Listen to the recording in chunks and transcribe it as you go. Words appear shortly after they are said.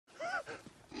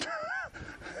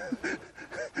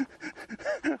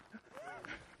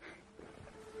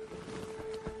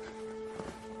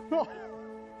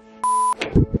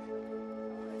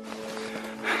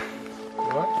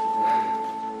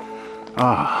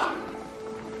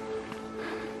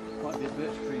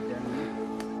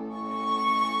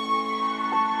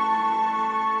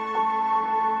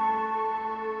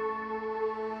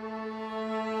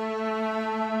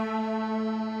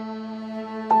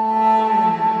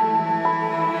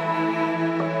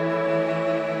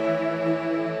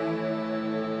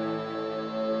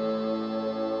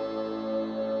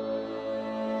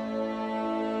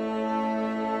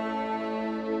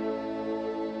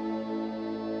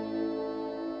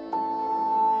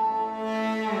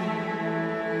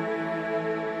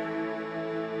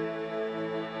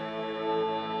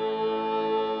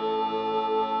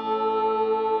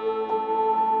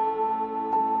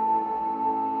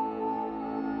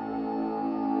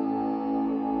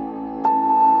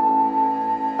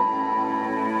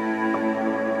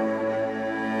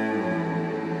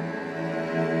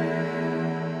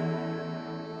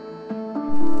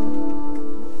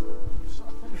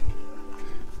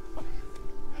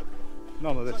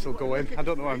None of this will go in. I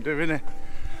don't know what I'm doing here.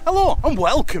 Hello and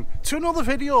welcome to another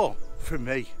video from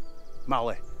me,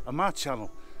 Mally, on my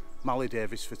channel, Mally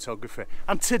Davis Photography.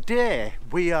 And today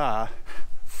we are,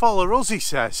 follow us he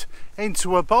says,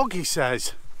 into a bog he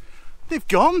says. They've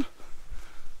gone.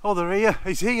 Oh, they're here.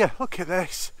 He's here. Look at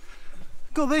this.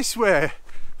 Go this way.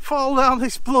 Fall down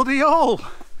this bloody hole.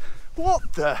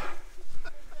 What the?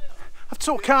 I've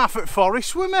took Carford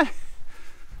Forest with me.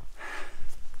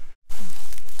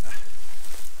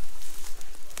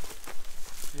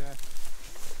 Yeah.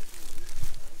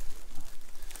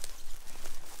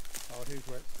 Oh, here's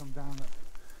where it's come down.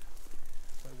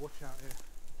 Better watch out here.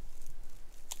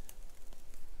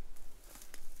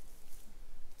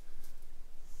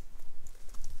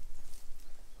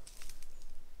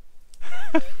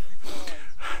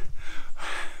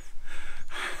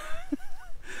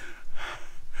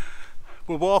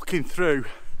 We're walking through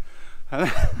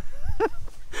and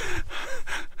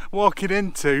walking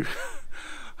into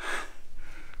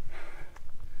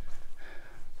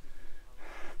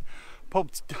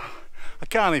I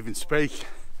can't even speak.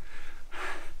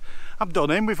 I'm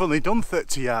done in, we've only done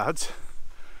 30 yards.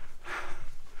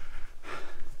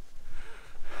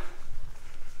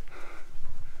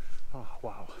 Oh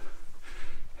wow.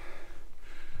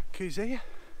 Who's here?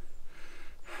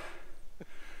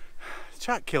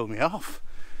 Chat killed me off.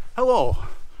 Hello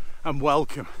and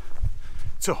welcome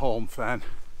to Holme Fen.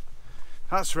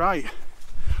 That's right,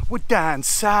 we're down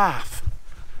south.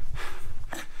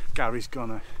 Gary's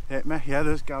gonna hit me. Yeah,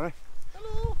 there's Gary.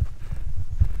 Hello.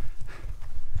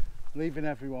 Leaving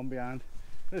everyone behind.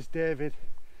 There's David,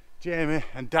 Jamie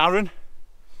and Darren.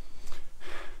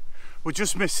 We're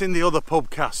just missing the other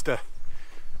pubcaster,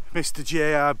 Mr.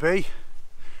 JRB.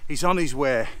 He's on his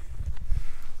way.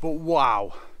 But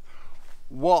wow,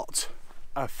 what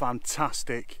a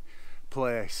fantastic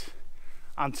place.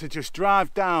 And to just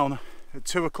drive down at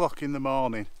 2 o'clock in the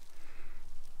morning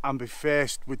and be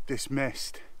faced with this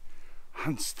mist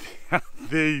and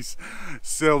these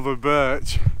silver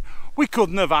birch, we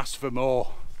couldn't have asked for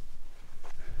more.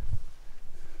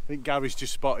 I think Gary's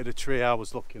just spotted a tree I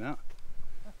was looking at.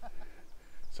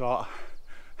 So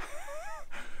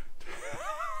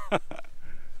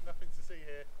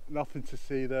nothing to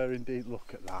see there indeed.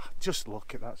 Look at that, just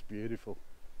look at that, it's beautiful.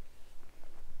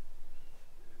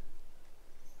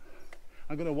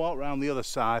 I'm going to walk around the other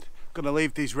side. I'm going to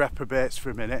leave these reprobates for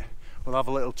a minute. We'll have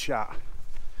a little chat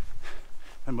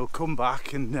and we'll come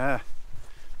back and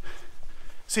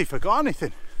see if I got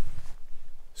anything.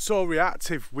 So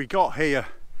reactive, we got here,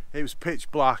 it was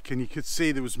pitch black and you could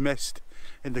see there was mist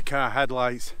in the car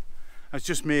headlights. It's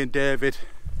just me and David,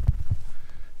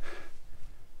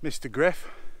 Mr. Griff,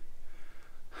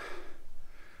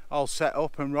 all set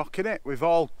up and rocking it. We've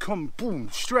all come boom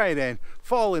straight in,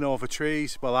 falling over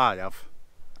trees. Well, I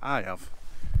have,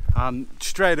 and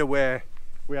straight away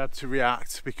we had to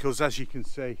react because, as you can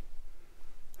see,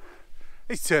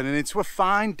 it's turning into a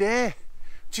fine day,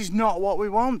 which is not what we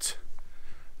want.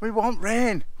 We want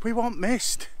rain, we want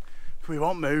mist, we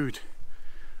want mood.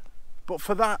 But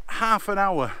for that half an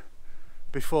hour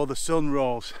before the sun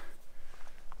rose,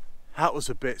 that was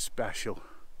a bit special.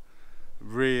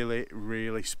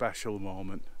 Really special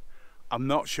moment. I'm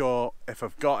not sure if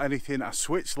I've got anything. I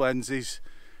switched lenses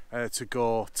to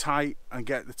go tight and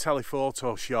get the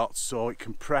telephoto shots so it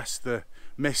can press the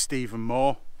mist even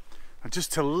more, and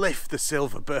just to lift the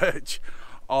silver birch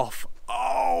off.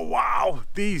 Oh wow,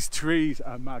 these trees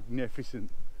are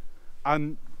magnificent,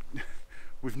 and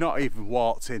we've not even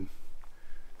walked in.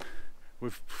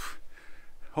 We've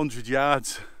 100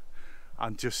 yards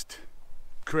and just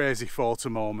crazy photo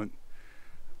moment.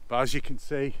 But as you can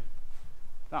see,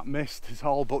 that mist is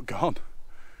all but gone.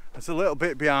 It's a little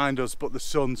bit behind us, but the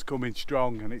sun's coming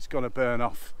strong and it's going to burn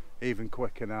off even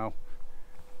quicker now.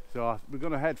 So we're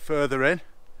going to head further in.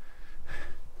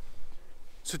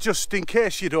 So just in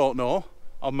case you don't know,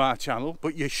 on my channel,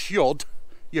 but you should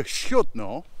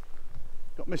know,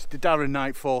 got Mr. Darren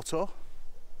Knight Photo,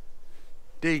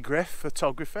 D Griff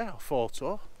Photography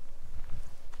Photo.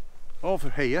 Over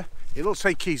here, it looks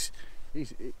like he's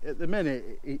at the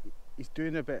minute he's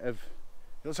doing a bit of,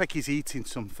 it looks like he's eating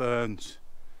some ferns.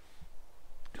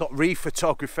 Got Reef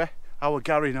Photography, our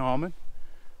Gary Norman.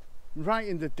 Right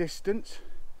in the distance,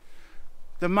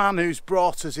 the man who's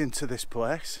brought us into this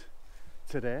place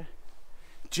today,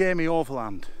 Jamie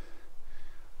Overland.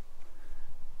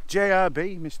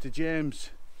 JRB, Mr. James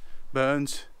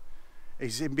Burns,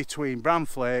 is in between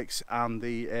Bramflakes and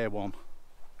the A1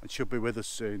 and should be with us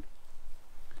soon.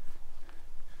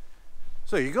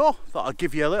 So there you go, thought I'd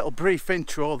give you a little brief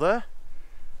intro there.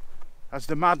 As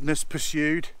the madness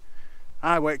pursued,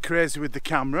 I went crazy with the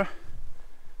camera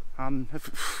And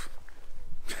of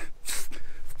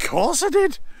course I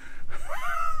did.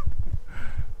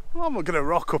 I'm not going to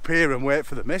rock up here and wait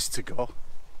for the mist to go.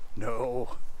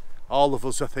 No. All of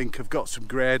us, I think, have got some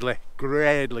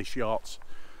gradely shots.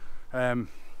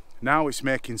 Now it's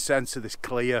making sense of this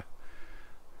clear,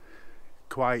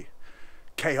 quite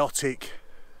chaotic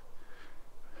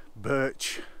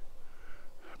birch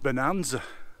bonanza.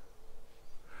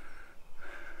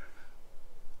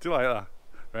 Do you like that?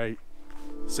 Right.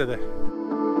 Sithee.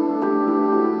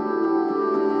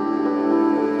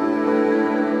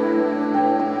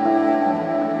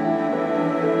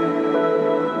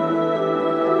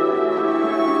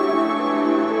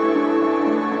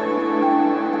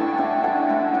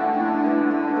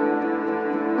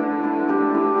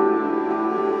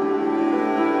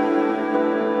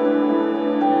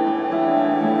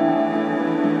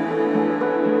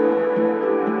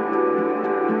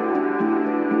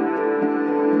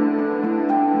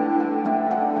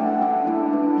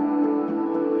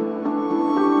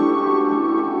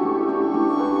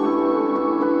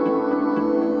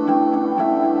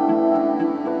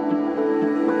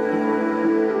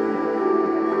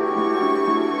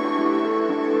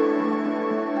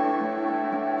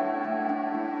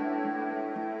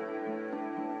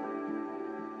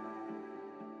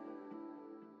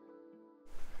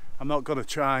 I'm not going to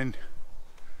try and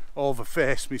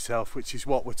overface myself, which is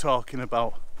what we're talking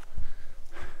about.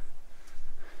 I'm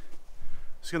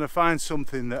just going to find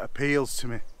something that appeals to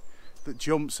me, that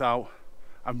jumps out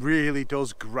and really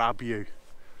does grab you,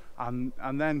 and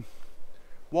then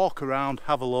walk around,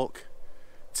 have a look,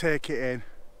 take it in,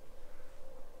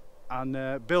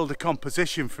 and build a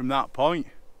composition from that point.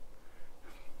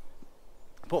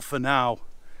 But for now,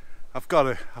 I've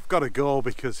got to go,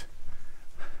 because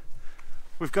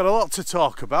we've got a lot to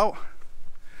talk about,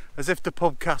 as if the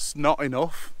Pubcast's not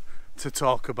enough to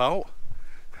talk about.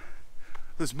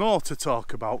 There's more to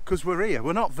talk about, because we're here.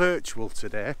 We're not virtual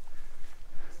today.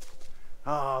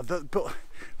 But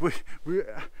I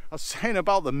was saying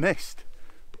about the mist,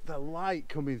 but the light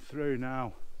coming through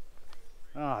now.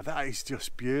 That is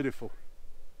just beautiful.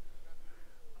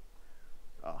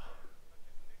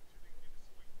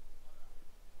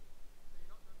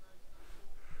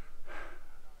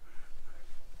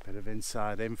 Bit of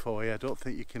inside info here. I don't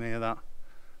think you can hear that.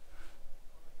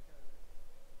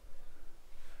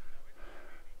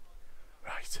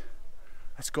 Right,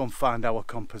 let's go and find our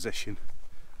composition.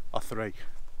 Or 3,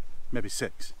 maybe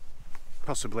 6,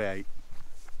 possibly 8.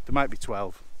 There might be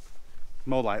 12,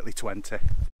 more likely 20.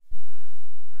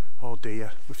 Oh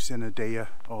dear, we've seen a deer.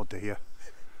 Oh dear,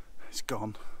 it's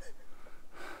gone.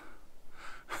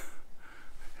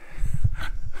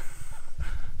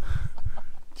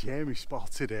 Jamie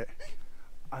spotted it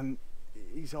and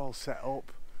he's all set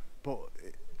up, but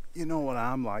you know what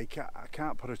I'm like, I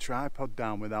can't put a tripod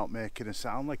down without making a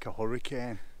sound like a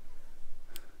hurricane.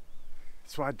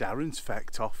 That's why Darren's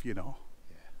fecked off, you know.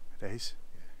 Yeah. It is.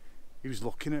 Yeah. He was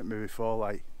looking at me before,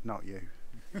 like, not you.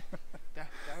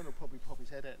 Darren will probably pop his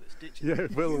head out of the stitches. Yeah,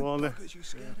 Will, won't he?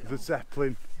 The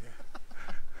Zeppelin.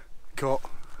 Yeah. Cut.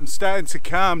 I'm starting to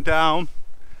calm down.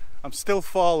 I'm still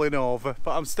falling over,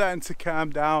 but I'm starting to calm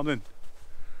down and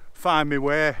find my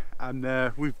way. And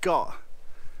we've got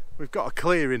a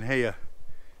clearing here.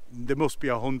 There must be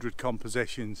 100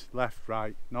 compositions, left,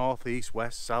 right, north, east,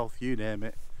 west, south, you name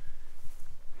it.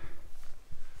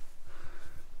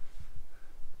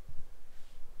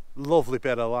 Lovely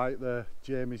bit of light there.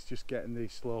 Jamie's just getting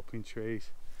these sloping trees.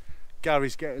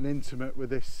 Gary's getting intimate with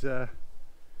this. Do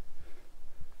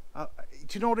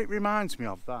you know what it reminds me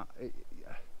of? That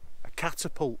a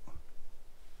catapult.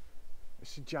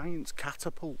 It's a giant's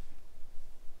catapult.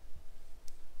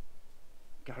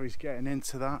 Gary's getting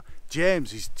into that.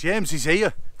 James is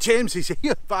here. James is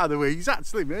here, by the way. He's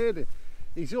actually made it.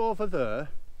 He's over there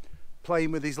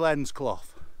playing with his lens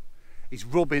cloth. He's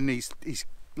rubbing his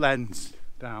lens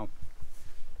down.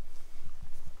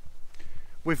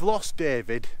 We've lost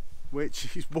David,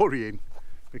 which is worrying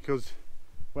because,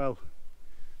 well,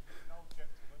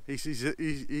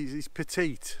 he's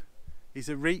petite. He's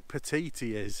a reet petite,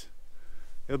 he is.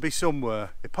 He'll be somewhere.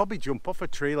 He'll probably jump off a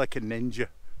tree like a ninja,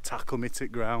 tackle me to the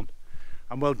ground.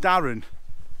 And well, Darren.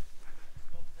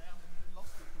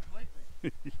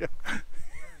 Yeah.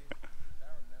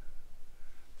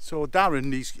 So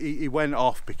Darren, he went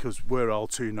off because we're all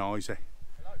too noisy.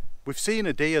 Hello. We've seen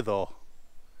a deer though.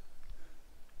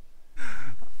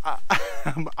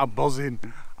 I'm buzzing.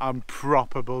 I'm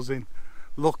proper buzzing.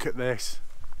 Look at this.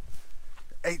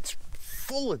 It's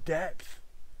full of depth.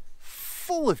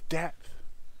 Full of depth.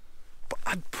 But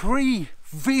I'd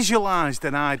pre-visualised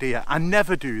an idea. I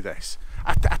never do this.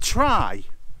 I try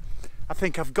I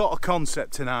think I've got a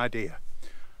concept, an idea,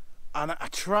 and I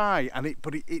try,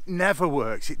 but it never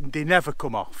works. They never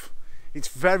come off. It's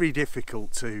very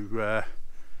difficult to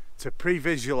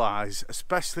pre-visualise,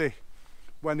 especially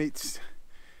when it's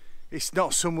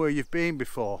not somewhere you've been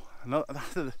before. And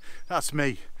that's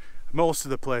me. Most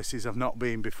of the places I've not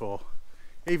been before.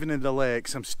 Even in the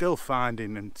lakes, I'm still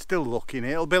finding and still looking.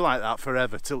 It'll be like that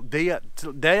forever, till day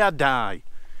I die.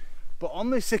 But on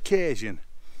this occasion,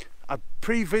 I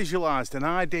pre-visualised an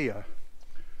idea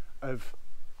of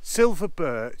silver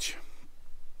birch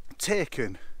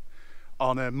taken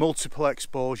on a multiple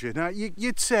exposure. Now,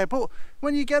 you'd say, but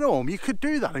when you get home, you could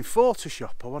do that in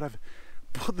Photoshop or whatever.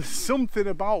 But there's something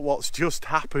about what's just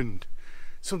happened.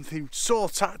 Something so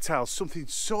tactile, something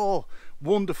so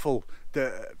wonderful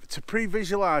that to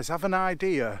pre-visualise, have an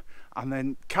idea and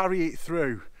then carry it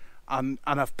through, and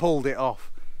I've pulled it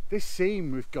off. This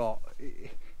scene we've got,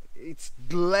 it's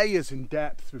layers in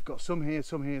depth. We've got some here,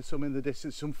 some in the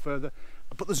distance, some further,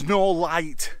 but there's no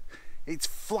light. It's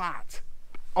flat.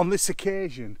 On this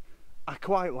occasion, I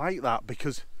quite like that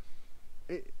because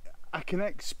I can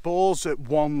expose at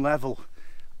one level.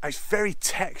 It's very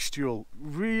textural,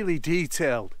 really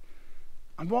detailed.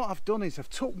 And what I've done is I've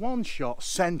took one shot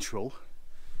central,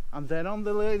 and then on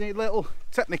the little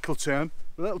technical term,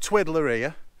 a little twiddler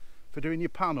here for doing your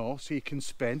pano so you can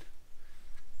spin.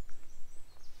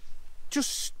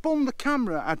 Just spun the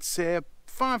camera, I'd say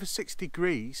 5 or 6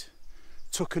 degrees,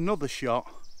 took another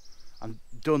shot and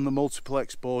done the multiple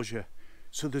exposure.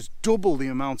 So there's double the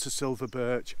amount of silver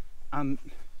birch, and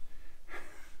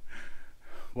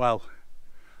well,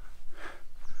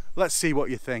 let's see what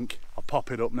you think. I'll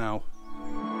pop it up now.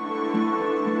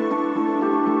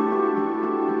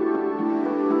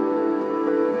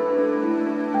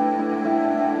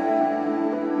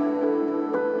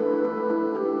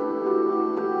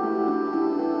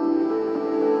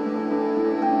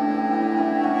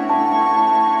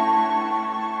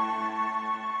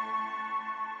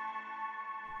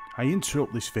 I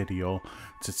interrupt this video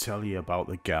to tell you about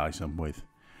the guys I'm with.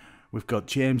 We've got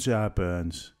James R.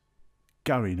 Burns,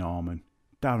 Gary Norman,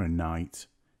 Darren Knight,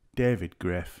 David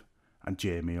Griff and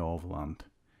Jamie Overland.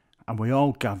 And we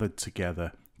all gathered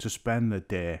together to spend the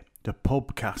day, the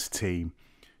Pubcast team,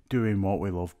 doing what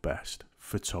we love best,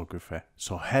 photography.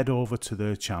 So head over to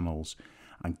their channels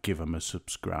and give them a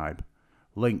subscribe.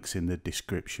 Links in the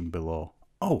description below.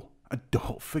 Oh, and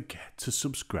don't forget to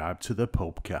subscribe to the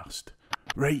Pubcast.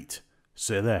 Right,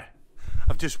 Sithee.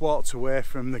 I've just walked away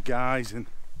from the guys and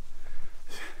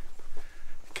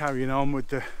carrying on with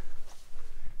the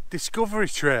Discovery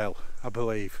Trail, I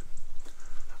believe.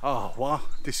 Oh, wow,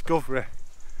 Discovery.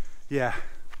 Yeah,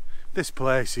 this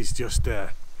place is just a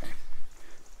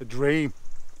dream.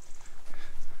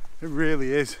 It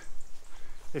really is.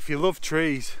 If you love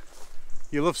trees,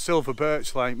 you love silver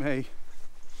birch like me.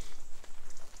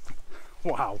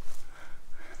 Wow.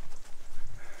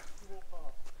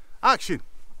 Action!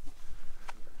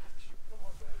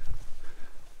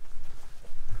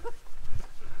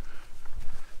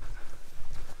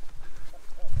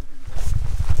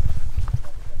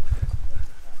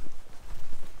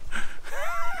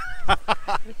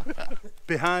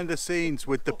 Behind the scenes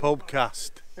with the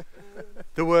Pubcast.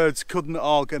 The words couldn't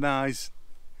organise.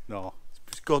 No,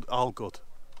 it's good. All good.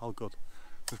 All good.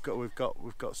 We've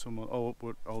got someone. Oh,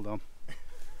 hold on.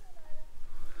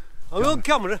 Are we on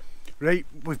camera? Right,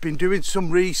 we've been doing some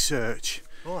research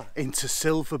into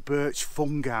silver birch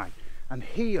fungi, and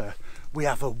here we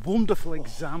have a wonderful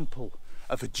example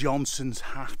of a Johnson's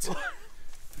hat.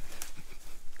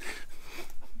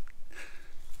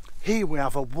 Here we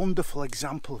have a wonderful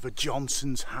example of a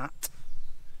Johnson's hat.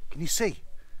 Can you see?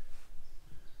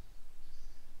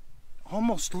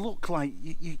 Almost look like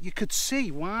you could see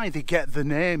why they get the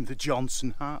name the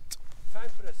Johnson hat. Time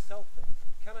for a selfie.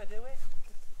 Can I do it?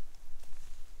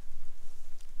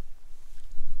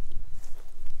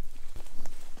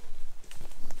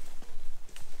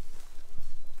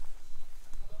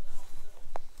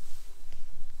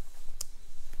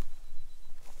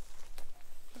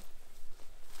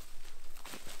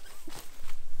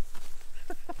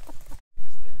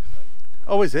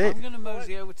 Oh, is it? I'm going to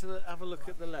mosey over to have a look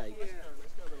at the lake. Yeah,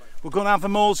 let's go to the lake. We're going to have a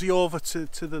mosey over to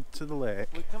the lake.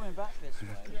 We're coming back this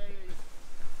way.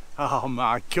 Oh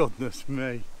my goodness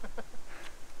me.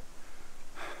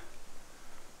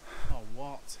 Oh,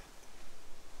 what?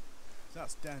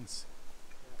 That's dense.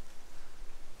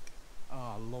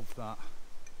 Oh, I love that.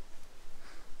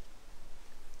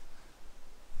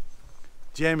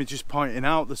 Jamie just pointing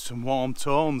out there's some warm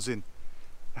tones in.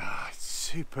 Ah, it's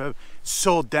superb.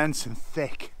 So dense and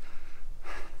thick.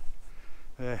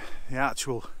 The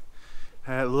actual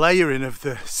layering of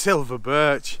the silver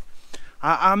birch.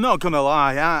 I'm not gonna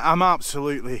lie, I'm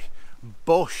absolutely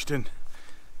bushed,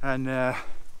 and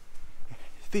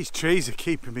these trees are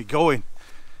keeping me going.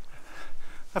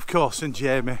 Of course, and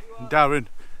Jamie, and Darren,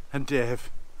 and Dave.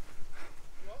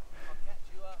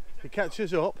 He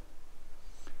catches up.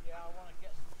 Yeah, I want to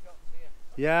get some shots here.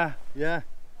 Yeah, yeah. Right,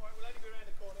 we'll only be around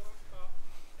the corner,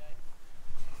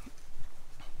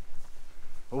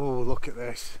 won't we, Oh, look at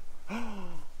this.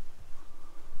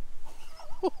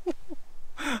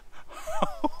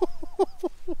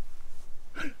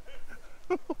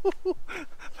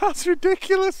 That's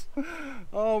ridiculous.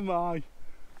 Oh my.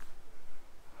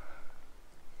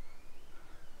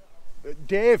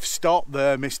 Dave stopped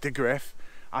there, Mr. Griff,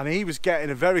 and he was getting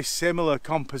a very similar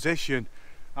composition,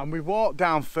 and we walked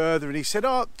down further and he said,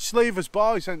 oh, just leave us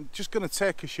boys, I'm just going to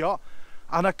take a shot.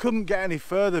 And I couldn't get any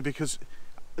further because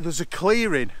there's a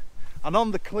clearing, and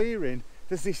on the clearing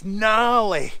there's this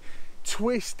gnarly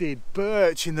twisted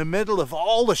birch in the middle of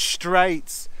all the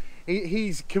straights.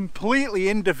 He's completely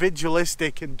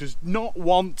individualistic and does not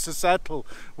want to settle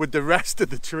with the rest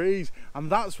of the trees,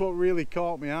 and that's what really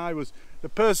caught my eye, was the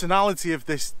personality of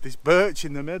this birch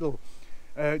in the middle.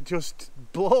 Just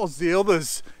blows the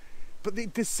others, but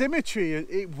the symmetry,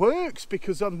 it works,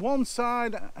 because on one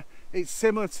side it's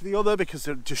similar to the other because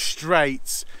they're just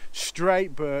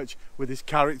straight birch with this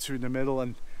character in the middle,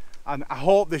 and I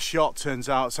hope this shot turns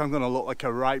out so I'm going to look like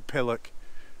a right pillock.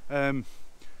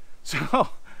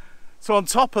 So on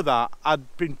top of that,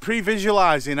 I'd been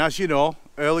pre-visualising, as you know,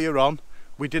 earlier on.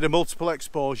 We did a multiple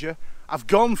exposure. I've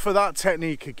gone for that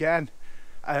technique again,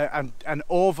 and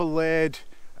overlaid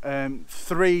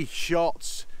 3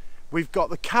 shots. We've got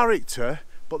the character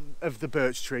of the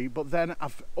birch tree, but then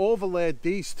I've overlaid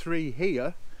these 3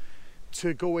 here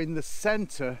to go in the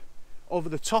centre over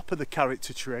the top of the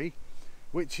character tree,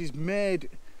 which is made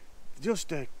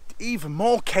just even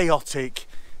more chaotic,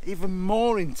 even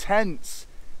more intense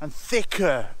and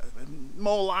thicker,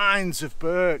 more lines of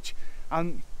birch,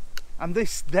 and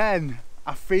this then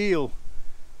I feel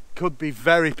could be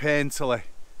very painterly,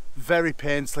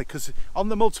 because on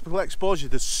the multiple exposure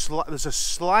there's a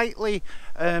slightly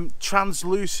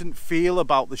translucent feel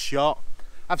about the shot.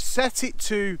 I've set it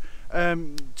to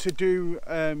do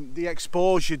the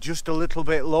exposure just a little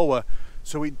bit lower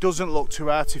so it doesn't look too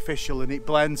artificial and it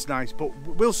blends nice, but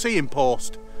we'll see in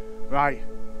post. Right,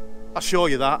 I'll show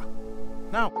you that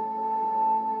now.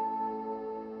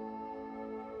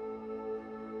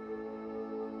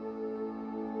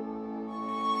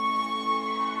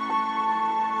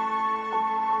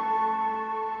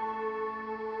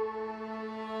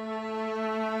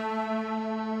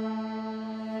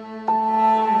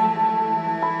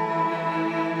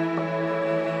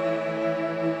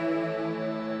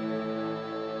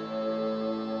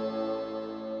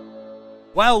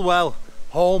 Well,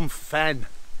 Holme Fen,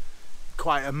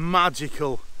 quite a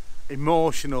magical,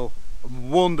 emotional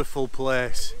and wonderful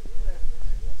place.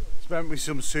 Spent with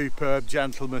some superb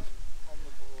gentlemen.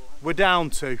 We're down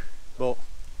to, but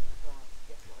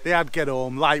they had get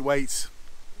home, lightweights,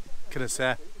 can I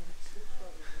say.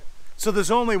 So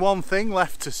there's only one thing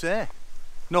left to say.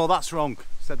 No, that's wrong,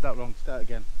 said that wrong, start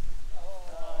again.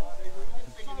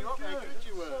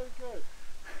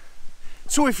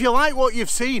 So if you like what you've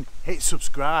seen, hit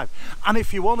subscribe, and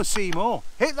if you want to see more,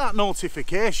 hit that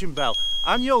notification bell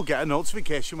and you'll get a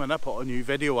notification when I put a new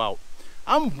video out.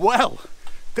 And well,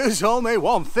 there's only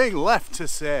one thing left to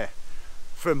say.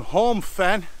 From Holme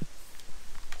Fen,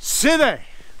 Sithee!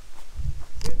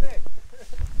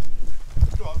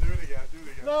 Go on, do it again, do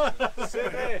it again.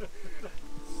 Sithee!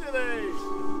 Sithee!